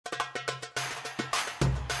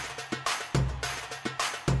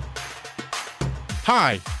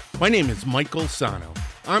Hi, my name is Michael Sano.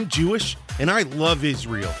 I'm Jewish and I love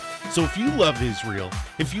Israel. So if you love Israel,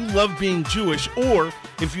 if you love being Jewish, or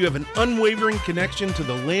if you have an unwavering connection to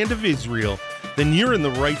the land of Israel, then you're in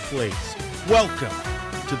the right place. Welcome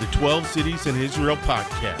to the 12 Cities in Israel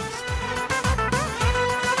podcast.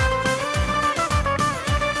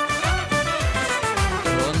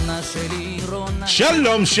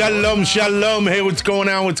 Shalom, shalom, shalom. Hey, what's going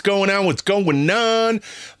on? What's going on? What's going on?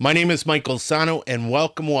 My name is Michael Sano, and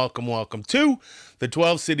welcome to the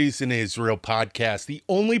 12 Cities in Israel podcast, the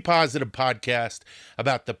only positive podcast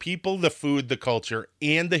about the people, the food, the culture,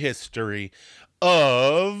 and the history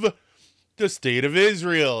of the state of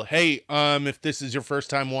Israel. Hey, if this is your first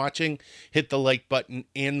time watching, hit the like button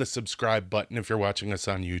and the subscribe button if you're watching us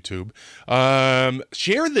on YouTube.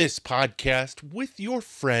 Share this podcast with your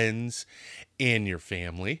friends and your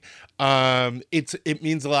family. It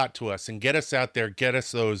means a lot to us, and get us out there, get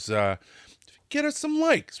us some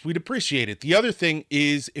likes. We'd appreciate it. The other thing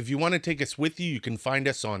is, if you want to take us with you, you can find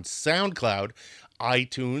us on SoundCloud,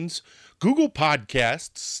 iTunes, Google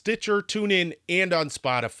Podcasts, Stitcher, TuneIn, and on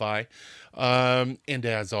Spotify. And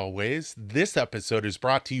as always, this episode is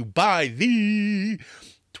brought to you by the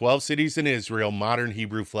 12 Cities in Israel Modern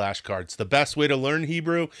Hebrew Flashcards. The best way to learn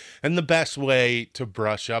Hebrew and the best way to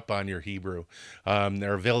brush up on your Hebrew.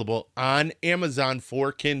 They're available on Amazon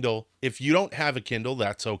for Kindle. If you don't have a Kindle,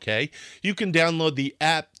 that's okay. You can download the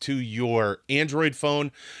app to your Android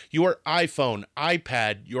phone, your iPhone,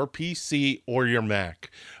 iPad, your PC, or your Mac.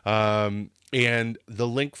 And the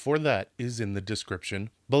link for that is in the description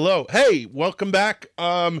below. Hey, welcome back.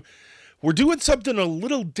 We're doing something a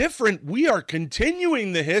little different. We are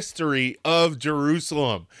continuing the history of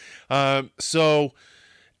Jerusalem. So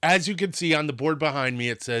as you can see on the board behind me,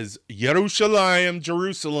 it says Yerushalayim,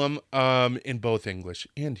 Jerusalem, in both English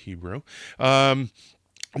and Hebrew.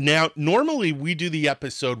 Now, normally we do the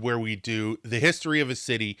episode where we do the history of a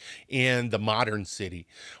city and the modern city.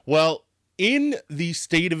 Well, in the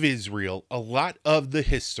state of Israel, a lot of the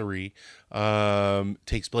history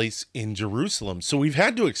takes place in Jerusalem. So we've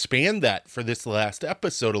had to expand that for this last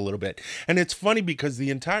episode a little bit. And it's funny because the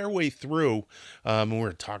entire way through,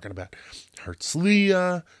 we're talking about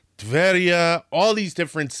Herzliya, Tveria, all these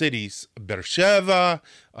different cities, Beersheba,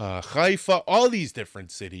 Haifa, all these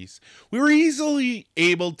different cities, we were easily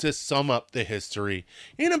able to sum up the history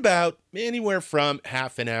in about anywhere from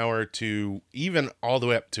half an hour to even all the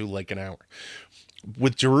way up to like an hour.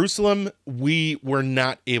 With Jerusalem, we were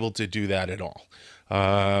not able to do that at all.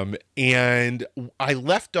 And I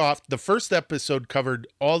left off, the first episode covered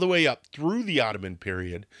all the way up through the Ottoman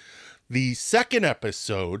period. The second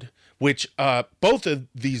episode, which both of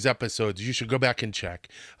these episodes, you should go back and check.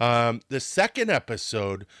 The second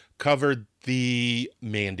episode covered the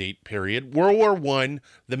Mandate period, World War I,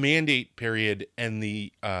 the Mandate period, and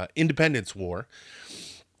the Independence War.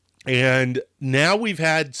 And now we've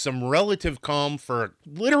had some relative calm for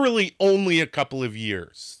literally only a couple of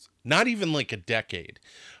years, not even like a decade.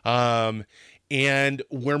 And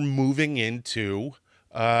we're moving into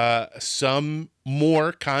some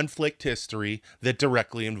more conflict history that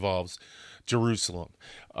directly involves Jerusalem.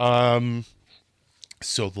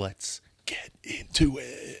 So let's get into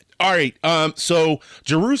it. All right. So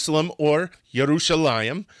Jerusalem, or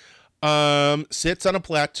Yerushalayim, sits on a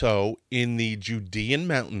plateau in the Judean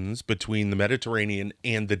mountains between the Mediterranean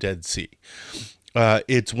and the Dead Sea.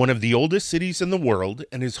 It's one of the oldest cities in the world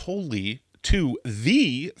and is holy to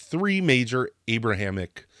the three major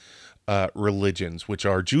Abrahamic religions, which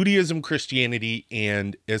are Judaism, Christianity,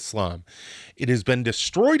 and Islam. It has been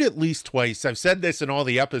destroyed at least twice. I've said this in all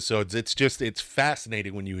the episodes. It's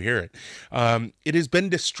fascinating when you hear it. It has been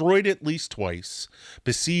destroyed at least twice,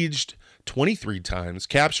 besieged 23 times,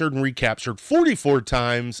 captured and recaptured 44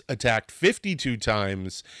 times, attacked 52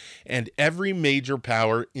 times, and every major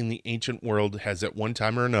power in the ancient world has at one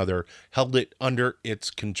time or another held it under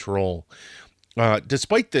its control.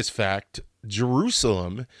 Despite this fact,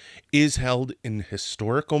 Jerusalem is held in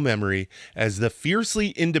historical memory as the fiercely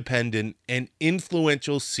independent and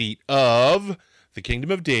influential seat of the Kingdom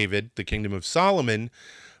of David, the Kingdom of Solomon,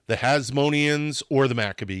 the Hasmoneans, or the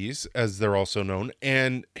Maccabees, as they're also known,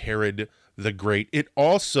 and Herod the Great. It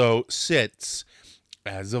also sits,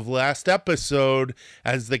 as of last episode,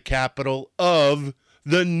 as the capital of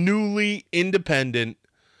the newly independent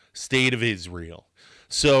state of Israel.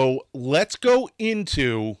 So let's go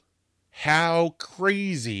into how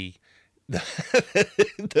crazy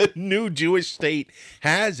the new Jewish state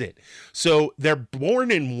has it. So they're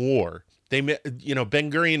born in war. Ben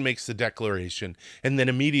Gurion makes the declaration, and then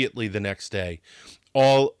immediately the next day,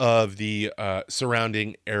 all of the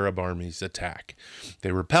surrounding Arab armies attack.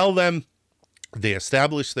 They repel them. They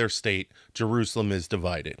establish their state. Jerusalem is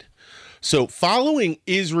divided. So following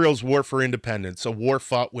Israel's war for independence, a war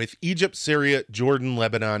fought with Egypt, Syria, Jordan,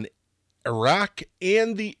 Lebanon, Iraq,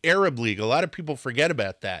 and the Arab League. A lot of people forget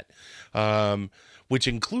about that, which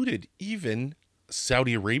included even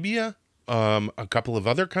Saudi Arabia, a couple of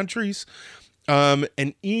other countries. An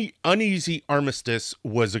uneasy armistice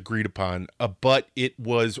was agreed upon, but it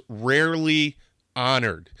was rarely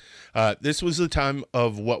honored. This was the time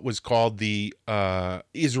of what was called the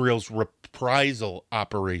Israel's reprisal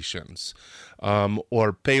operations,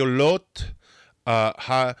 or Peolot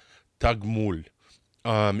ha-Tagmul.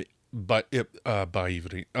 But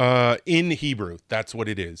in Hebrew, that's what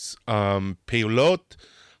it is. Peolot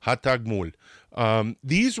ha-Tagmul.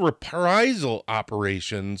 These reprisal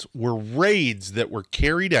operations were raids that were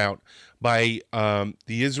carried out by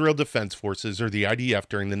the Israel Defense Forces, or the IDF,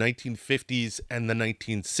 during the 1950s and the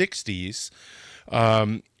 1960s,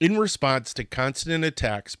 in response to constant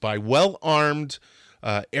attacks by well-armed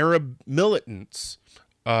Arab militants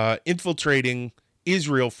infiltrating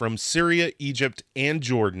Israel from Syria, Egypt, and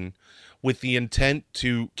Jordan, with the intent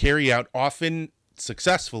to carry out, often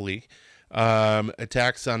successfully,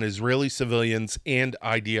 attacks on Israeli civilians and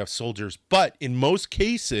IDF soldiers. But in most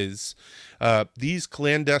cases, these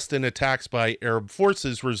clandestine attacks by Arab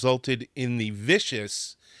forces resulted in the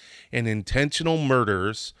vicious and intentional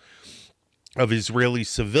murders of Israeli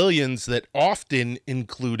civilians that often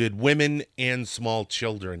included women and small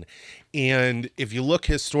children. And if you look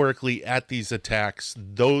historically at these attacks,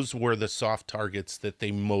 those were the soft targets that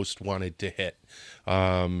they most wanted to hit.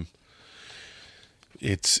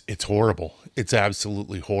 It's horrible. It's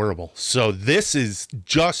absolutely horrible. So this is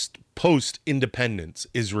just post-independence.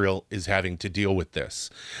 Israel is having to deal with this.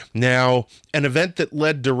 Now, an event that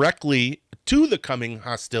led directly to the coming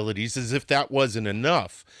hostilities, as if that wasn't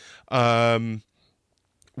enough,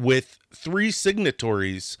 with 3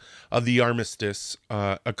 signatories of the armistice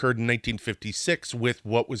occurred in 1956 with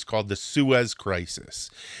what was called the Suez Crisis.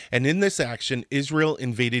 And in this action, Israel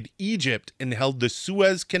invaded Egypt and held the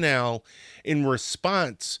Suez Canal in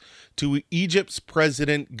response to Egypt's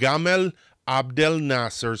president Gamal Abdel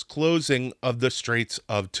Nasser's closing of the Straits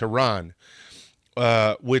of Tiran,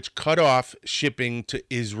 which cut off shipping to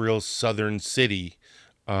Israel's southern city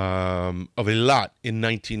of Eilat in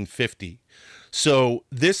 1950. So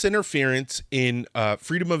this interference in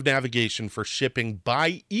freedom of navigation for shipping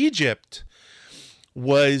by Egypt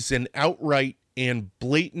was an outright and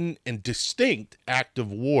blatant and distinct act of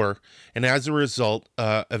war. And as a result,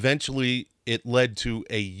 eventually it led to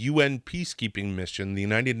a UN peacekeeping mission, the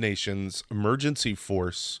United Nations Emergency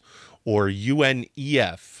Force, or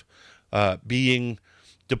UNEF, being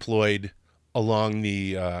deployed along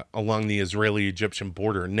the Israeli-Egyptian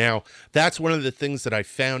border. Now, that's one of the things that I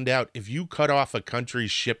found out. If you cut off a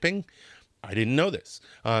country's shipping, I didn't know this,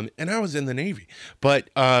 and I was in the Navy, but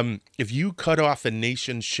if you cut off a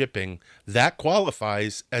nation's shipping, that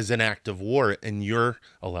qualifies as an act of war, and you're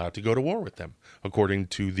allowed to go to war with them, according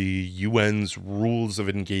to the UN's rules of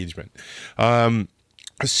engagement.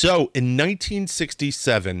 So in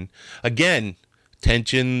 1967, again,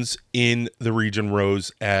 tensions in the region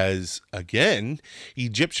rose as, again,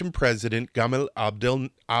 Egyptian President Gamal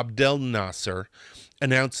Abdel Nasser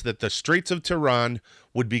announced that the Straits of Tiran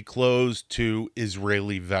would be closed to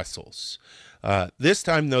Israeli vessels. This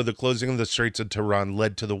time, though, the closing of the Straits of Tiran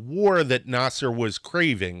led to the war that Nasser was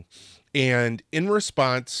craving, and in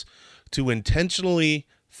response to intentionally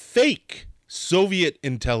fake Soviet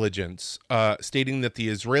intelligence stating that the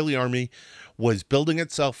Israeli army was building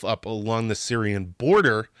itself up along the Syrian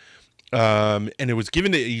border, and it was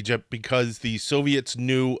given to Egypt because the Soviets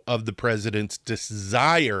knew of the president's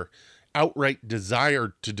outright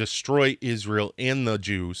desire to destroy Israel and the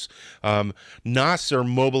Jews. Nasser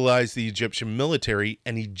mobilized the Egyptian military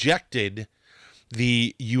and ejected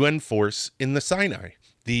the UN force in the Sinai.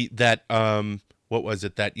 That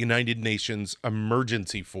United Nations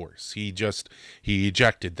Emergency Force. He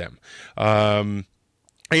ejected them.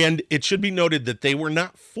 And it should be noted that they were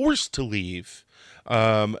not forced to leave.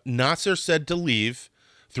 Nasser said to leave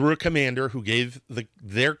through a commander who gave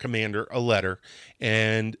their commander a letter,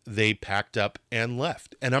 and they packed up and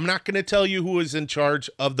left. And I'm not going to tell you who is in charge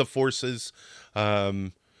of the forces,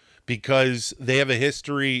 because they have a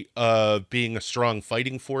history of being a strong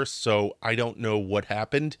fighting force, so I don't know what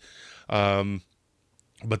happened.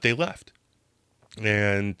 But they left.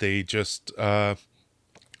 And they just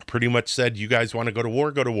pretty much said, you guys want to go to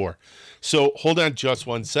war? Go to war. So hold on just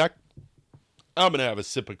one sec. I'm going to have a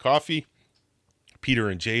sip of coffee. Peter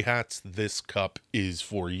and J Hats, this cup is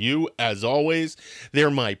for you. As always,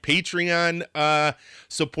 they're my Patreon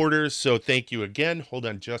supporters, so thank you again. Hold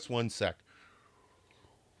on just one sec.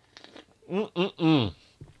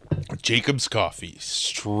 Jacob's coffee,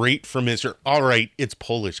 straight from Israel. All right, it's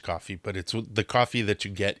Polish coffee, but it's the coffee that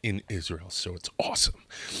you get in Israel, so it's awesome.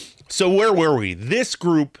 So where were we? This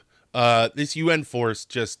group, this UN force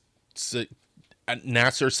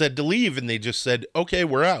Nasser said to leave, and they just said, okay,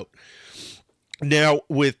 we're out. Now,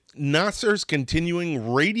 with Nasser's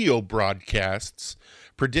continuing radio broadcasts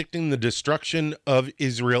predicting the destruction of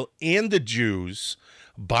Israel and the Jews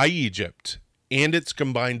by Egypt and its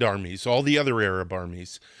combined armies, all the other Arab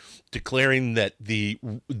armies, declaring that the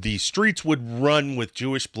streets would run with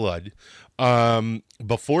Jewish blood,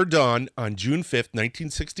 before dawn on June 5th,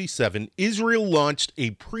 1967, Israel launched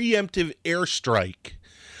a preemptive airstrike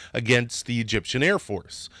against the Egyptian Air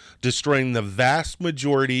Force, destroying the vast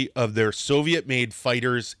majority of their Soviet-made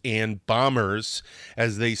fighters and bombers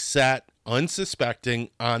as they sat unsuspecting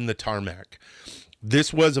on the tarmac.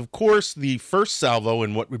 This was, of course, the first salvo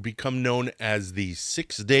in what would become known as the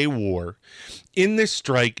Six-Day War. In this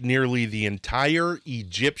strike, nearly the entire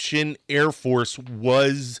Egyptian Air Force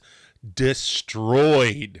was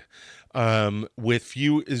destroyed, with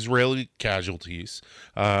few Israeli casualties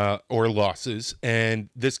or losses. And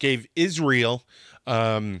this gave Israel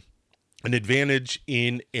an advantage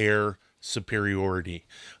in air superiority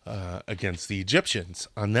against the Egyptians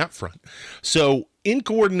on that front. So in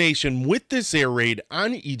coordination with this air raid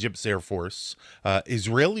on Egypt's Air Force,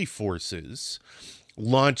 Israeli forces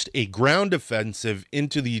launched a ground offensive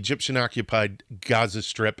into the Egyptian-occupied Gaza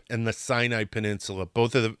Strip and the Sinai Peninsula,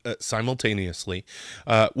 both of them simultaneously,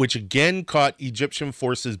 which again caught Egyptian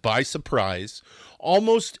forces by surprise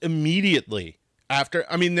almost immediately.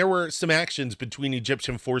 There were some actions between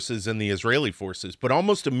Egyptian forces and the Israeli forces, but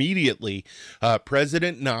almost immediately,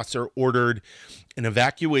 President Nasser ordered an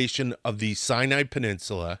evacuation of the Sinai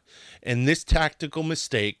Peninsula, and this tactical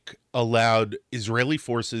mistake allowed Israeli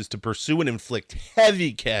forces to pursue and inflict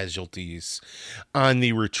heavy casualties on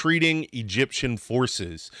the retreating Egyptian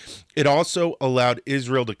forces. It also allowed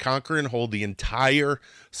Israel to conquer and hold the entire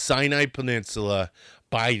Sinai Peninsula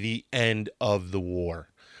by the end of the war.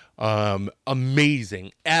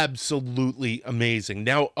 Amazing, absolutely amazing.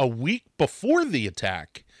 Now, a week before the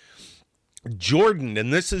attack, Jordan,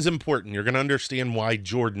 and this is important, you're going to understand why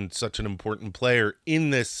Jordan's such an important player in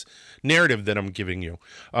this narrative that I'm giving you.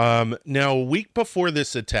 Now, a week before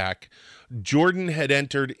this attack, Jordan had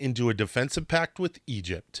entered into a defensive pact with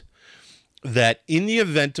Egypt that in the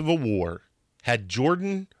event of a war, had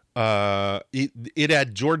Jordan, it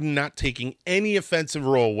had Jordan not taking any offensive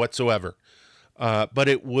role whatsoever. But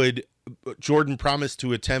Jordan promised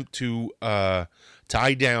to attempt to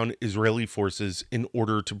tie down Israeli forces in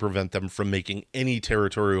order to prevent them from making any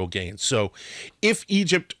territorial gains. So if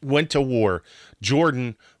Egypt went to war,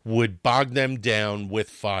 Jordan would bog them down with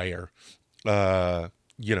fire,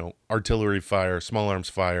 artillery fire, small arms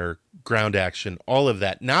fire, ground action, all of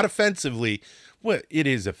that. Not offensively. Well, it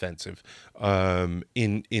is offensive when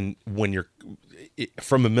you're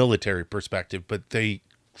from a military perspective, but they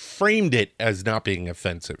framed it as not being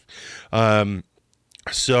offensive.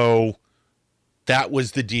 So that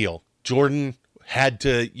was the deal. Jordan had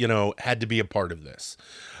to be a part of this.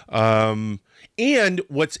 And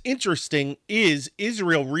what's interesting is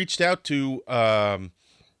Israel reached out to,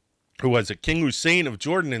 who was it, King Hussein of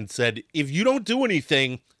Jordan, and said, if you don't do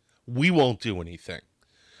anything, we won't do anything.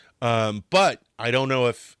 But I don't know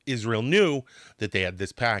if Israel knew that they had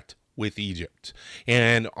this pact with Egypt.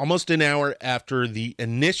 And almost an hour after the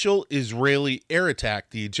initial Israeli air attack,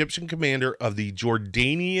 the Egyptian commander of the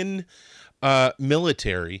Jordanian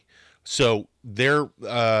military, so their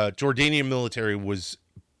Jordanian military was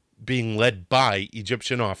being led by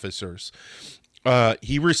Egyptian officers,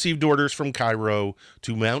 he received orders from Cairo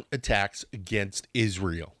to mount attacks against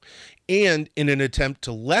Israel. And in an attempt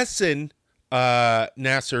to lessen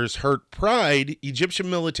Nasser's hurt pride, Egyptian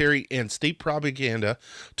military and state propaganda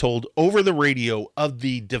told over the radio of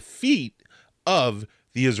the defeat of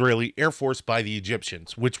the Israeli Air Force by the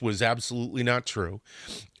Egyptians, which was absolutely not true.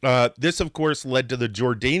 This, of course, led to the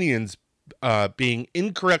Jordanians being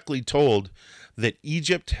incorrectly told that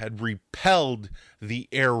Egypt had repelled the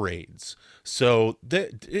air raids. So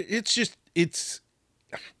it's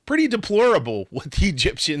pretty deplorable what the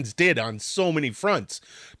Egyptians did on so many fronts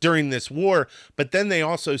during this war. But then they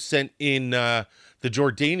also sent in the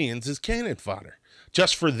Jordanians as cannon fodder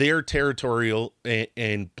just for their territorial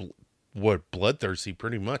and bloodthirsty,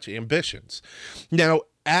 pretty much, ambitions. Now,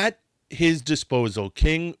 at his disposal,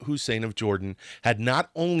 King Hussein of Jordan had not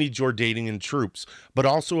only Jordanian troops, but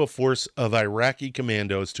also a force of Iraqi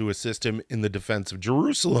commandos to assist him in the defense of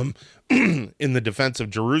Jerusalem, and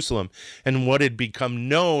what had become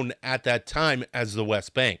known at that time as the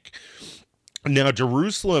West Bank. Now,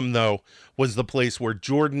 Jerusalem, though, was the place where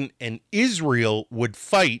Jordan and Israel would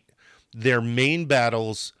fight their main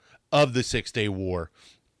battles of the Six-Day War.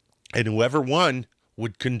 And whoever won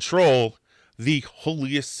would control the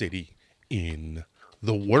holiest city in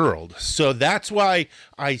the world. So that's why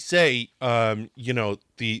I say,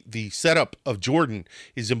 the setup of Jordan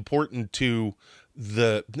is important to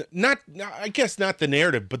not the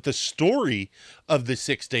narrative, but the story of the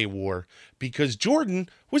Six-Day War, because Jordan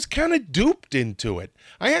was kind of duped into it.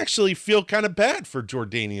 I actually feel kind of bad for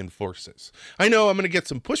Jordanian forces. I know I'm going to get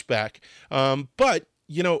some pushback, but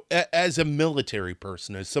as a military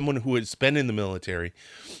person, as someone who has been in the military,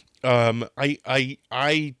 I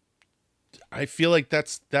feel like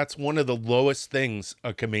that's one of the lowest things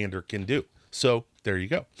a commander can do. So there you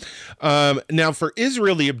go. Now, for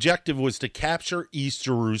Israel, the objective was to capture East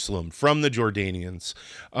Jerusalem from the Jordanians.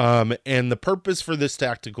 And the purpose for this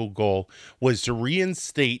tactical goal was to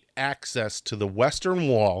reinstate access to the Western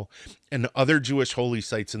Wall and other Jewish holy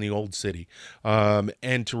sites in the Old City,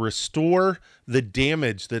 and to restore the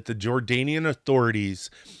damage that the Jordanian authorities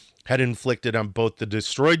had inflicted on both the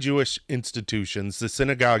destroyed Jewish institutions, the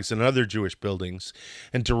synagogues and other Jewish buildings,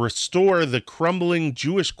 and to restore the crumbling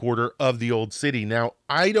Jewish quarter of the Old City. Now,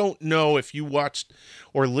 I don't know if you watched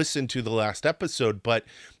or listened to the last episode, but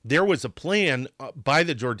there was a plan by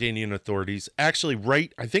the Jordanian authorities, actually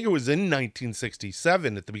I think it was in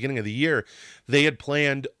 1967, at the beginning of the year, they had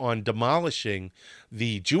planned on demolishing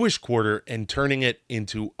the Jewish quarter and turning it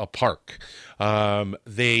into a park.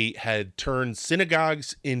 They had turned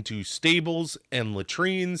synagogues into stables and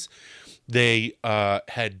latrines. They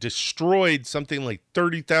had destroyed something like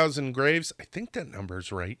 30,000 graves. I think that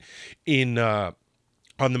number's right.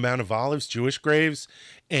 On the Mount of Olives, Jewish graves,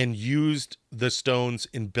 and used the stones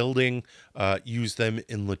in building, used them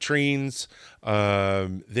in latrines.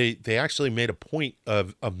 They actually made a point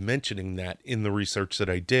of mentioning that in the research that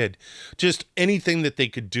I did. Just anything that they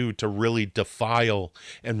could do to really defile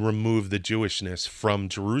and remove the Jewishness from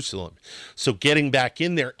Jerusalem. So getting back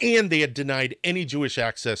in there, and they had denied any Jewish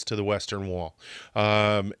access to the Western Wall.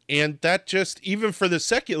 And that just, even for the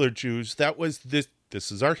secular Jews, that was this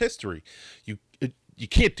is our history. You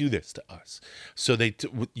can't do this to us. So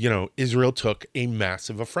Israel took a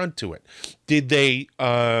massive affront to it. Did they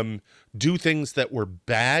do things that were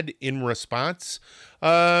bad in response?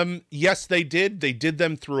 Yes, they did. They did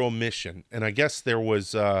them through omission. And I guess there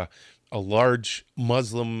was a large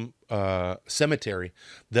Muslim cemetery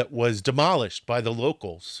that was demolished by the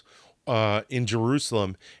locals in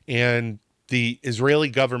Jerusalem, and the Israeli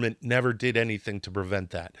government never did anything to prevent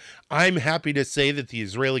that. I'm happy to say that the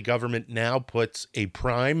Israeli government now puts a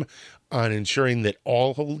prime on ensuring that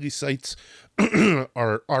all holy sites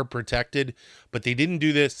are protected, but they didn't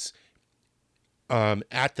do this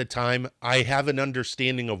at the time. I have an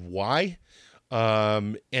understanding of why,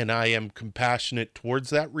 and I am compassionate towards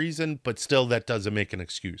that reason, but still that doesn't make an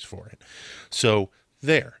excuse for it. So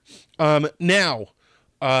there. Now,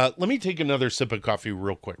 let me take another sip of coffee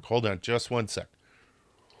real quick. Hold on just one sec.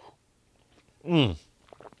 All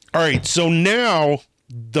right, so now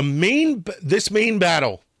this main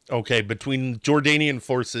battle, between Jordanian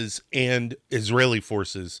forces and Israeli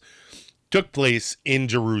forces took place in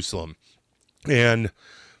Jerusalem. And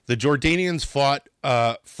the Jordanians fought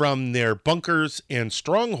from their bunkers and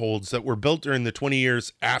strongholds that were built during the 20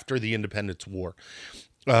 years after the Independence War.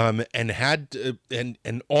 And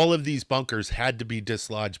all of these bunkers had to be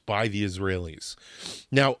dislodged by the Israelis.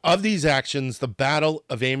 Now, of these actions, the Battle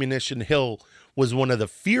of Ammunition Hill was one of the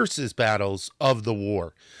fiercest battles of the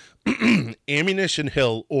war. Ammunition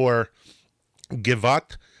Hill, or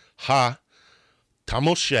Givat ha-Tamoshet,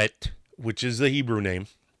 which is the Hebrew name,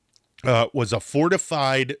 was a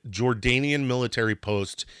fortified Jordanian military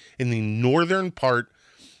post in the northern part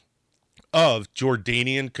of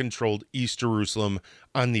Jordanian-controlled East Jerusalem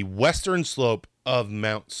on the western slope of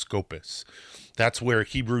Mount Scopus. That's where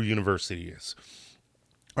Hebrew University is.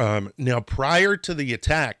 Now, prior to the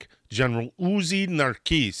attack, General Uzi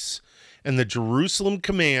Narkis and the Jerusalem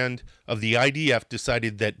command of the IDF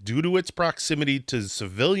decided that due to its proximity to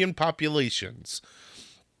civilian populations,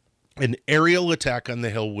 an aerial attack on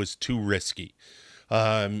the hill was too risky.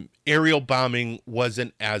 Aerial bombing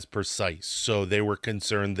wasn't as precise, so they were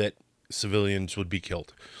concerned that civilians would be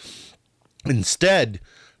killed. Instead,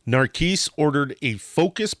 Narkis ordered a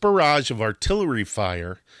focused barrage of artillery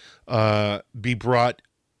fire be brought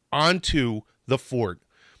onto the fort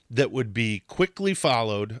that would be quickly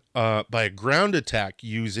followed by a ground attack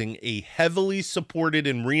using a heavily supported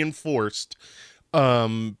and reinforced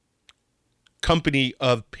company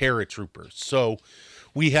of paratroopers. So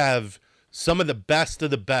we have some of the best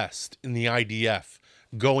in the IDF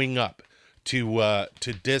going up to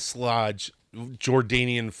dislodge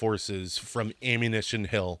Jordanian forces from Ammunition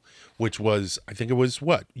Hill, which was, I think it was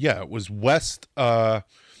what? Yeah, it was west of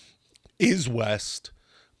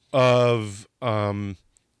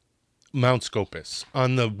Mount Scopus,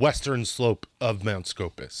 on the western slope of Mount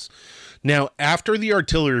Scopus. Now, after the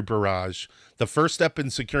artillery barrage, the first step in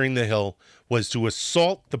securing the hill was to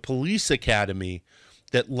assault the police academy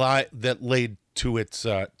that laid to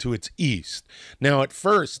its east. Now, at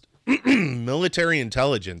first, military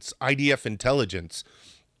intelligence, IDF intelligence,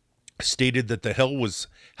 stated that the hill was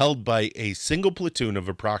held by a single platoon of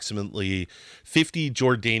approximately 50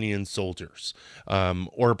 Jordanian soldiers,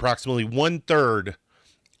 or approximately 1/3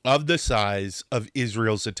 of the size of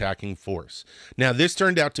Israel's attacking force. Now, this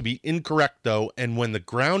turned out to be incorrect, though, and when the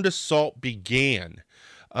ground assault began,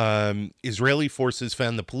 Israeli forces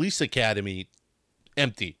found the police academy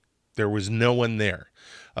empty. There was no one there.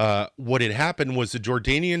 What had happened was the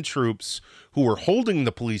Jordanian troops who were holding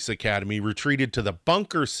the police academy retreated to the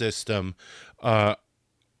bunker system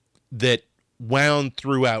that wound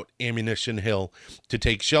throughout Ammunition Hill to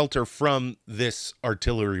take shelter from this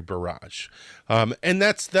artillery barrage. And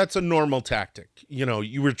that's a normal tactic. You know,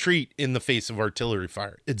 you retreat in the face of artillery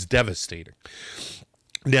fire. It's devastating.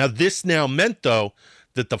 Now, this now meant, though,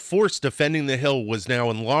 that the force defending the hill was now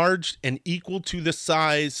enlarged and equal to the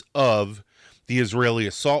size of the Israeli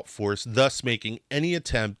assault force, thus making any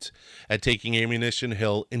attempt at taking Ammunition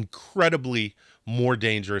Hill incredibly more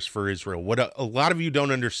dangerous for Israel. What a lot of you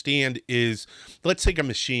don't understand is, let's take a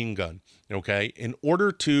machine gun, okay? In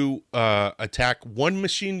order to attack one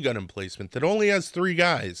machine gun emplacement that only has 3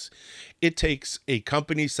 guys, it takes a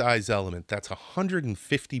company-size element. That's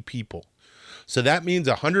 150 people. So that means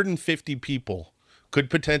 150 people could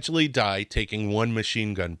potentially die taking one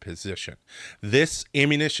machine gun position. This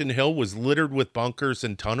Ammunition Hill was littered with bunkers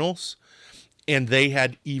and tunnels, and they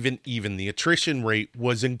had even. The attrition rate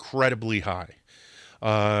was incredibly high.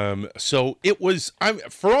 So it was,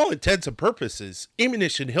 for all intents and purposes,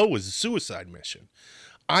 Ammunition Hill was a suicide mission.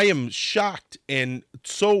 I am shocked and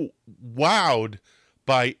so wowed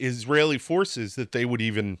by Israeli forces that they would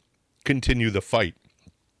even continue the fight.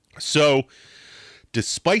 So,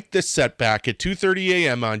 despite this setback, at 2:30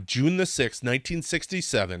 a.m. on June the 6th,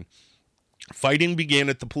 1967, fighting began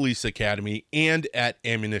at the police academy and at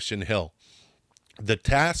Ammunition Hill. The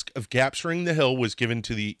task of capturing the hill was given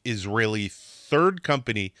to the Israeli 3rd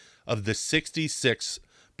Company of the 66th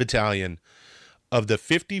Battalion of the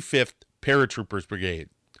 55th Paratroopers Brigade.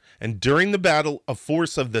 And during the battle, a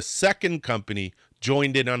force of the 2nd Company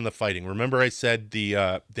joined in on the fighting. Remember I said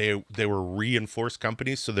they were reinforced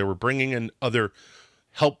companies, so they were bringing in other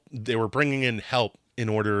help. They were bringing in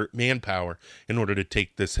manpower in order to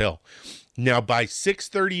take this hill. Now, by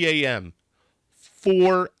 6:30 a.m.,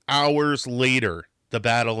 4 hours later, the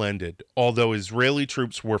battle ended, although Israeli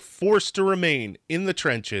troops were forced to remain in the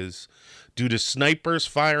trenches due to snipers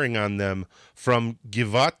firing on them from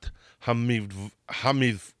Givat Hamivtar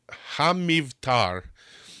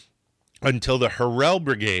until the Harel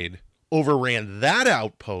Brigade overran that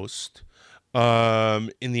outpost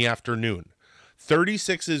in the afternoon.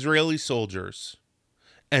 36 Israeli soldiers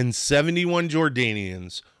and 71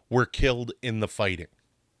 Jordanians were killed in the fighting.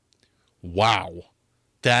 Wow.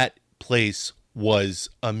 That place was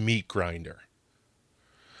a meat grinder.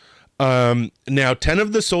 Now, 10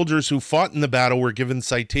 of the soldiers who fought in the battle were given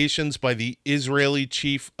citations by the Israeli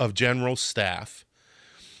Chief of General Staff.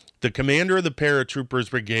 The commander of the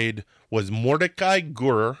Paratroopers Brigade was Mordecai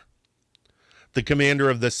Gur. The commander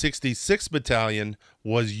of the 66th Battalion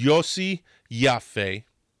was Yossi Yaffe.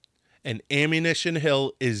 And Ammunition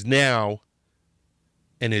Hill is now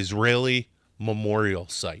an Israeli memorial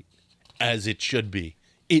site, as it should be.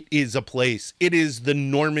 It is a place. It is the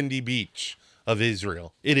Normandy Beach of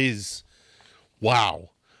Israel. It is,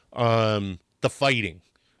 wow. The fighting,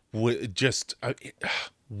 just,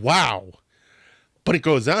 wow. But it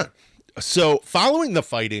goes on. So following the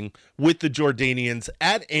fighting with the Jordanians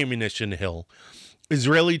at Ammunition Hill,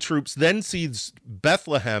 Israeli troops then seized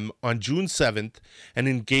Bethlehem on June 7th and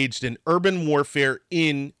engaged in urban warfare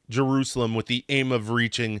in Jerusalem with the aim of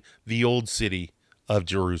reaching the old city of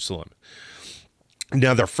Jerusalem.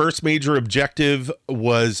 Now, their first major objective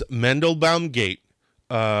was Mandelbaum Gate,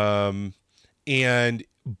 but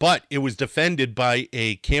it was defended by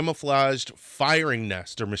a camouflaged firing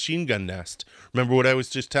nest or machine gun nest. Remember what I was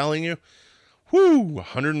just telling you?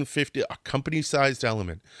 150, a company-sized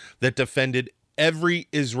element that defended every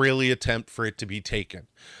Israeli attempt for it to be taken.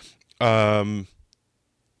 But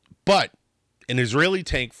an Israeli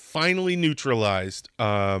tank finally neutralized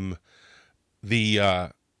the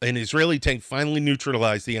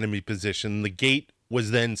enemy position. The gate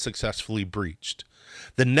was then successfully breached.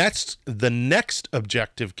 The next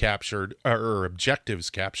objectives captured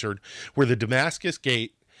were the Damascus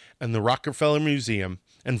Gate and the Rockefeller Museum.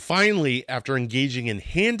 And finally, after engaging in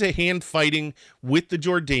hand-to-hand fighting with the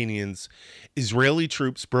Jordanians, Israeli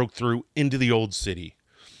troops broke through into the Old City.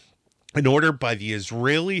 An order by the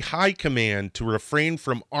Israeli High Command to refrain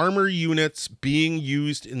from armor units being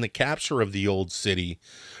used in the capture of the Old City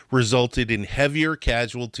resulted in heavier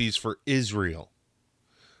casualties for Israel.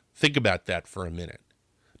 Think about that for a minute.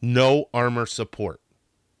 No armor support.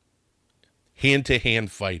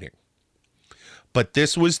 Hand-to-hand fighting. But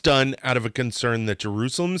this was done out of a concern that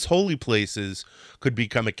Jerusalem's holy places could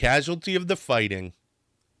become a casualty of the fighting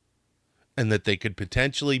and that they could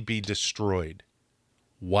potentially be destroyed.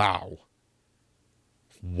 Wow.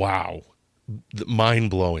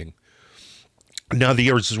 Mind-blowing. Now, the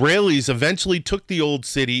Israelis eventually took the Old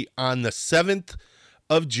City on the 7th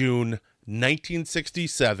of June,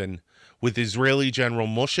 1967, with Israeli General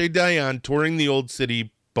Moshe Dayan touring the Old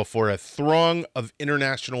City before a throng of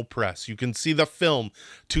international press. You can see the film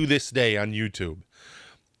to this day on YouTube.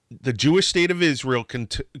 The Jewish state of Israel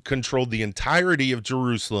controlled the entirety of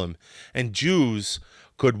Jerusalem, and Jews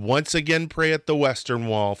could once again pray at the Western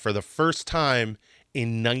Wall for the first time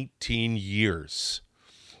in 19 years.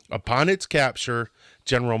 Upon its capture,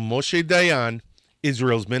 General Moshe Dayan,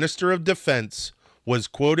 Israel's Minister of Defense, was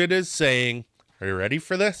quoted as saying, are you ready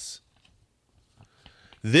for this?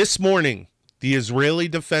 This morning, the Israeli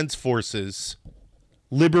Defense Forces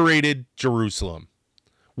liberated Jerusalem.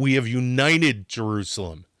 We have united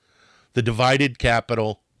Jerusalem, the divided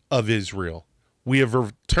capital of Israel. We have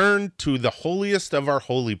returned to the holiest of our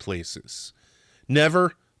holy places,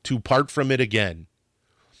 never to part from it again.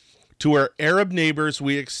 To our Arab neighbors,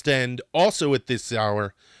 we extend also at this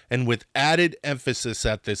hour, and with added emphasis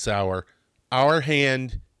at this hour, our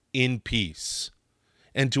hand in peace.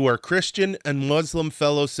 And to our Christian and Muslim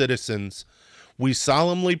fellow citizens, we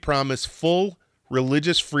solemnly promise full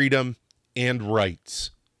religious freedom and rights.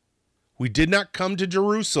 We did not come to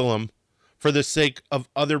Jerusalem for the sake of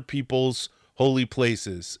other people's holy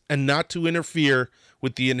places and not to interfere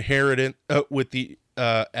with the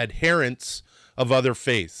adherents of other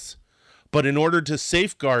faiths, but in order to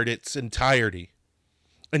safeguard its entirety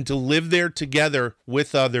and to live there together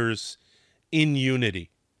with others in unity.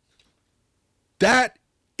 That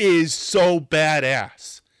is so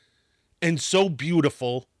badass and so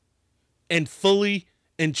beautiful and fully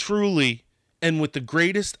and truly and with the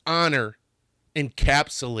greatest honor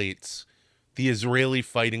encapsulates the Israeli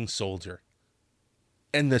fighting soldier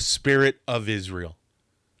and the spirit of Israel.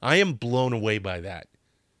 I am blown away by that.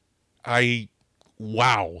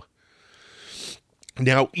 Wow.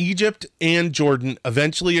 Now, Egypt and Jordan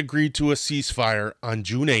eventually agreed to a ceasefire on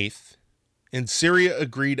June 8th, and Syria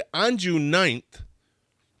agreed on June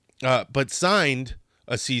 9th, but signed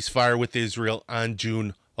a ceasefire with Israel on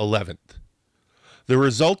June 11th. The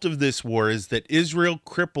result of this war is that Israel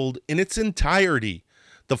crippled in its entirety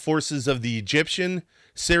the forces of the Egyptian,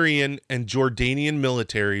 Syrian, and Jordanian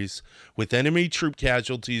militaries, with enemy troop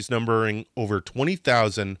casualties numbering over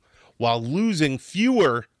 20,000, while losing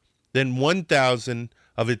fewer than 1,000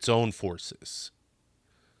 of its own forces.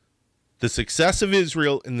 The success of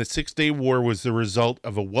Israel in the Six-Day War was the result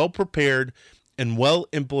of a well-prepared and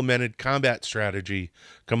well-implemented combat strategy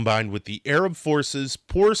combined with the Arab forces'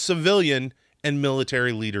 poor civilian and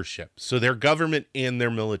military leadership. So their government and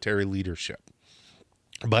their military leadership.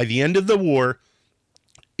 By the end of the war,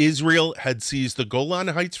 Israel had seized the Golan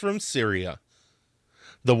Heights from Syria,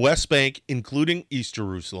 the West Bank, including East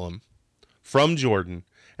Jerusalem, from Jordan,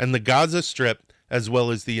 and the Gaza Strip, as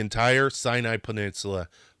well as the entire Sinai Peninsula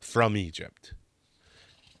from Egypt.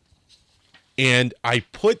 And I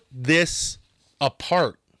put this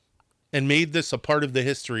apart and made this a part of the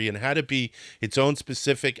history and had it be its own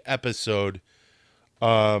specific episode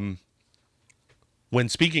when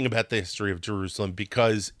speaking about the history of Jerusalem,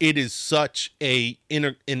 because it is such an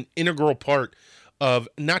integral part of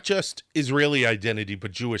not just Israeli identity,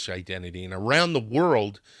 but Jewish identity. And around the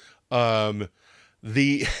world,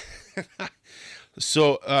 we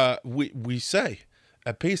say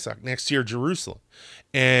at Pesach, next year, Jerusalem.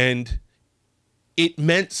 And it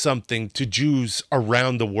meant something to Jews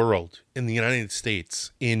around the world, in the United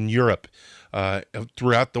States, in Europe,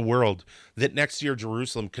 throughout the world, that next year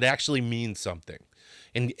Jerusalem could actually mean something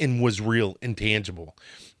and was real and tangible.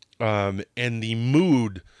 And the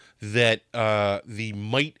mood that the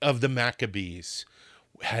might of the Maccabees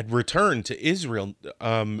had returned to Israel.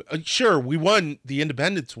 Sure, we won the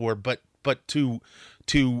Independence War, but to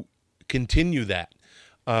continue that.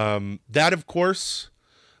 That, of course,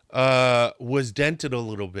 was dented a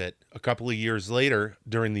little bit a couple of years later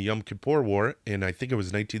during the Yom Kippur War, and I think it was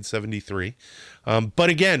 1973. But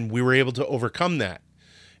again, we were able to overcome that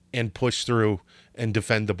and push through and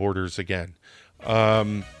defend the borders again.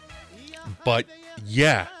 But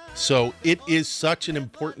yeah, so it is such an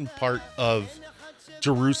important part of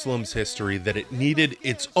Jerusalem's history that it needed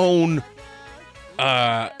its own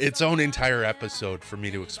entire episode for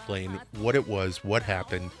me to explain what it was, what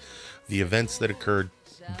happened, the events that occurred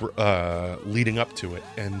leading up to it.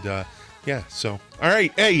 And yeah, so all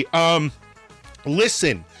right, hey,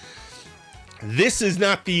 listen, this is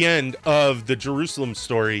not the end of the Jerusalem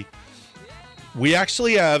story. We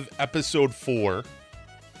actually have episode 4.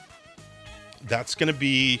 That's going to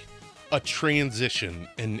be a transition,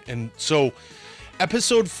 and so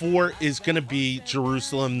episode 4 is going to be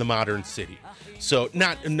Jerusalem, the modern city. So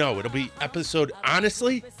it'll be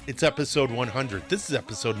honestly, it's episode 100. This is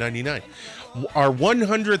episode 99. Our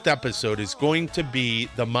 100th episode is going to be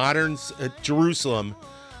the modern Jerusalem,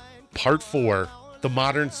 part 4, the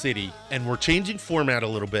modern city. And we're changing format a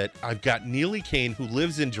little bit. I've got Neely Kane, who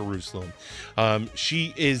lives in Jerusalem.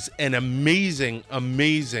 She is an amazing,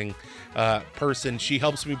 amazing person. She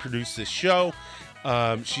helps me produce this show.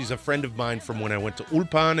 She's a friend of mine from when I went to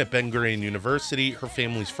Ulpan at Ben Gurion University. Her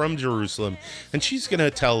family's from Jerusalem, and she's going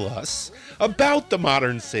to tell us about the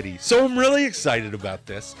modern city. So I'm really excited about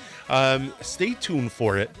this. Stay tuned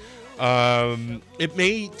for it. It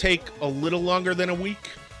may take a little longer than a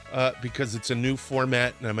week because it's a new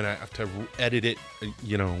format, and I'm going to have to edit it,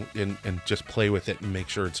 and just play with it and make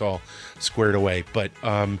sure it's all squared away. But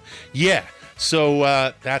yeah.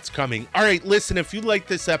 So that's coming. All right, listen, if you like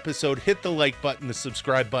this episode, hit the like button, the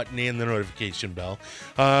subscribe button, and the notification bell.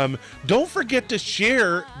 Don't forget to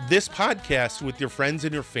share this podcast with your friends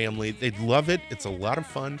and your family. They'd love it. It's a lot of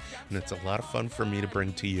fun, and it's a lot of fun for me to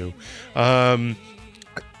bring to you.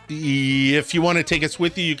 If you want to take us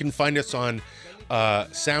with you, you can find us on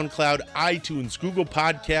SoundCloud, iTunes, Google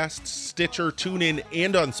Podcasts, Stitcher, TuneIn,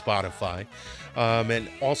 and on Spotify. And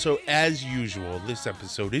also, as usual, this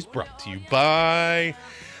episode is brought to you by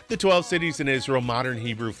the 12 Cities in Israel Modern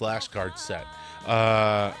Hebrew Flashcard set.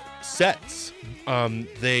 Sets.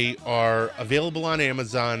 They are available on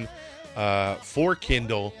Amazon for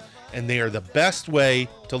Kindle, and they are the best way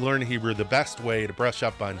to learn Hebrew, the best way to brush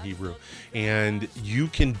up on Hebrew. And you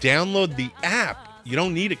can download the app. You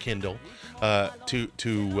don't need a Kindle to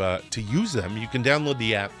use them. You can download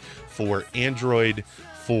the app for Android,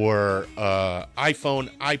 for iPhone,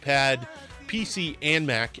 iPad, PC, and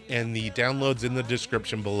Mac, and the download's in the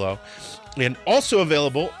description below. And also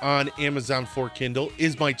available on Amazon for Kindle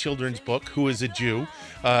is my children's book, Who is a Jew,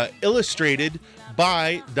 illustrated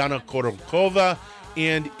by Dana Korokova,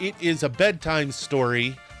 and it is a bedtime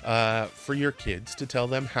story for your kids to tell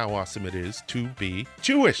them how awesome it is to be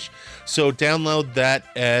Jewish. So download that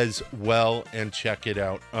as well and check it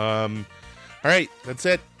out. All right, that's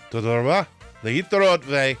it. Toda rabah. להתראות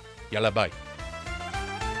ויאללה ביי.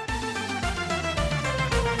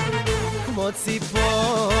 כמו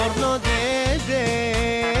ציפור נודדת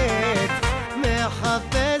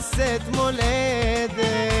מחפשת מולדת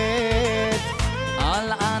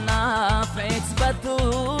על ענף עץ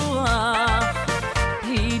בטוח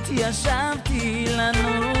התיישבתי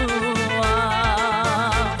לנוח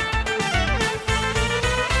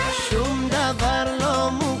שום דבר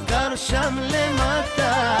לא מוכר שם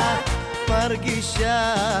למטה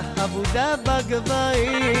מרגישה עבודה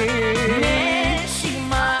בגבהים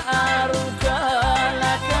נשימה ארוכה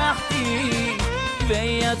לקחתי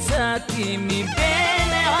ויצאתי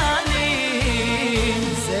מבין העלים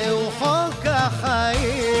זהו חוק החיים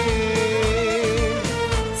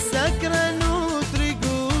סקרנות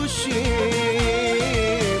ריגושים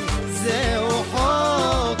זהו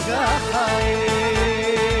חוק החיים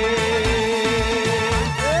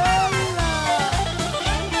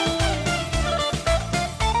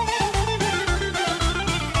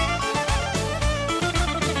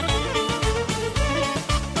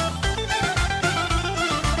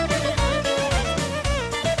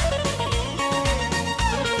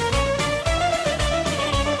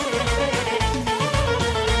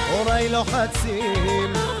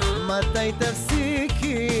לוחצים מתי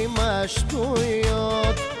תפסיקי עם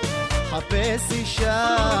השטויות חפש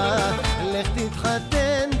אישה לך